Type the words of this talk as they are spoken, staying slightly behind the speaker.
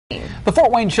The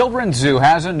Fort Wayne Children's Zoo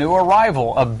has a new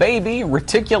arrival, a baby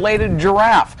reticulated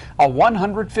giraffe. A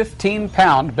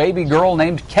 115-pound baby girl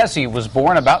named Kesi was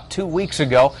born about 2 weeks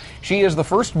ago. She is the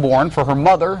firstborn for her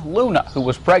mother, Luna, who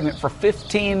was pregnant for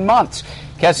 15 months.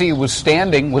 Kesi was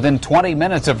standing within 20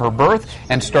 minutes of her birth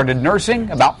and started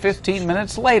nursing about 15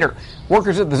 minutes later.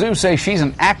 Workers at the zoo say she's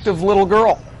an active little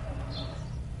girl.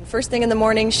 First thing in the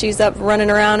morning, she's up running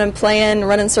around and playing,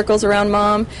 running circles around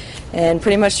Mom, and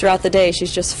pretty much throughout the day,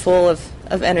 she's just full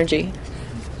of energy.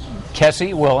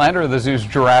 Kesi will enter the zoo's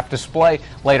giraffe display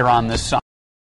later on this summer.